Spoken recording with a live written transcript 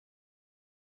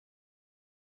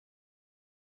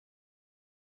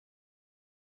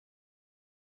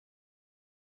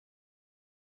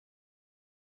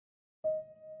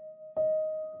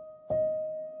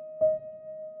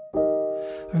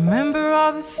Remember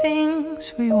all the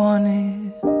things we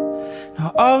wanted.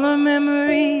 Now all the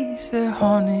memories, they're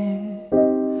haunted.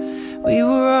 We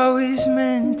were always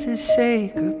meant to say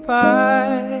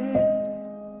goodbye.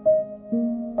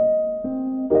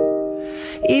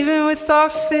 Even with our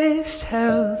fists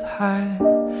held high,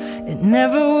 it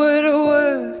never would have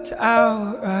worked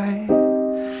out right.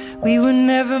 We were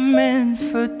never meant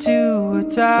for do or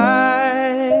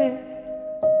die.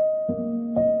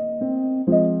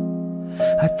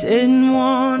 I didn't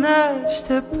want us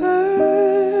to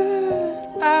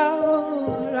burn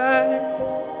out. I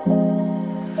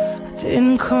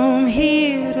didn't come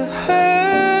here to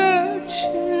hurt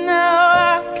you.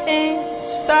 Now I can't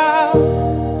stop.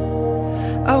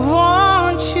 I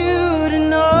want you to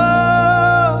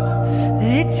know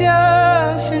that it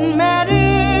doesn't matter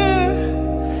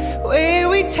where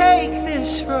we take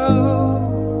this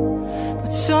road,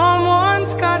 but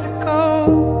someone's gotta go.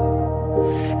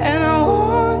 And I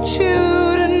want you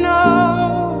to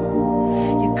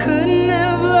know you couldn't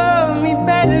have loved me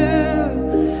better,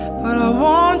 but I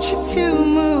want you to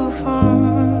move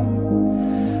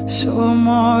on. So I'm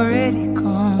already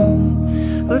gone.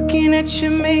 Looking at you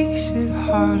makes it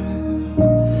harder,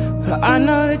 but I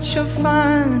know that you'll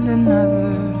find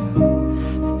another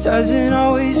that doesn't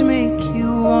always make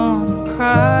you wanna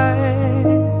cry.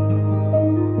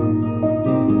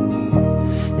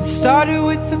 It started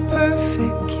with the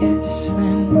perfect kiss,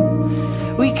 then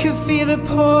we could feel the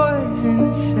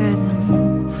poison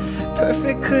setting.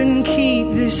 Perfect couldn't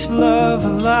keep this love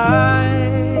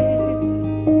alive.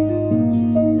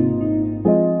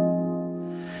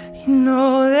 You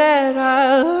know that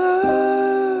I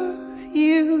love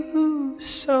you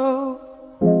so.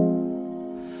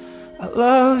 I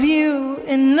love you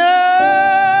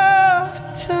enough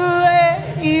to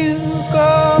let you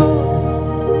go.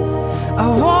 I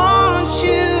want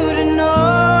you to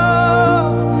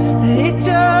know that it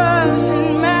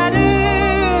doesn't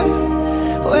matter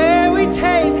where we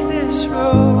take this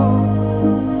road,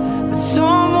 but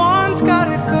someone's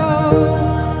gotta go.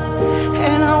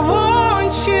 And I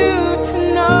want you to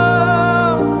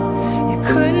know you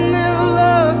couldn't have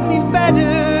loved me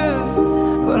better,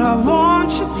 but I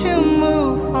want you to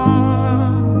move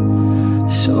on.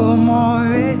 So I'm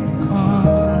already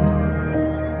gone.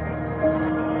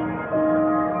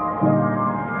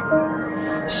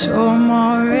 So I'm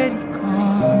already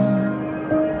gone.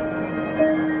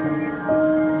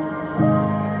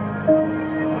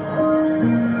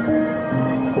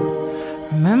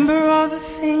 Remember all the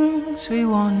things we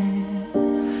wanted.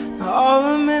 Now all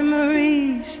the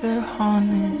memories, they're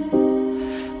haunted.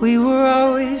 We were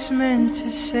always meant to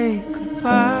say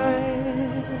goodbye.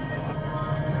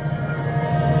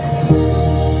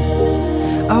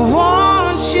 I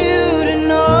want you to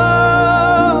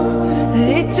know that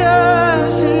it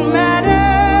doesn't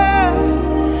matter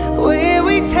where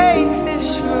we take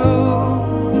this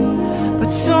road,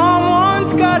 but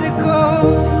someone's gotta go.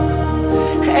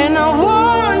 And I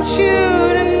want you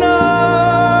to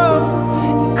know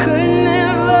you couldn't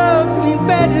have loved me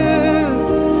better,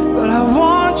 but I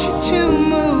want you to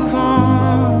move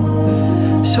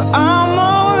on. So I'm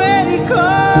already gone.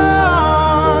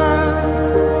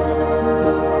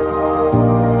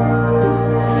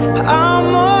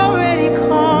 I'm already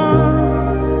gone.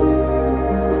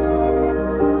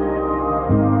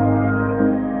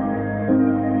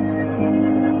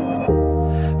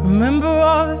 Remember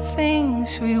all the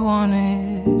things we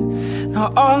wanted.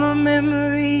 Now all the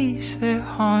memories, they're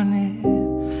haunted.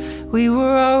 We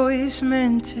were always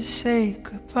meant to say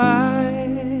goodbye.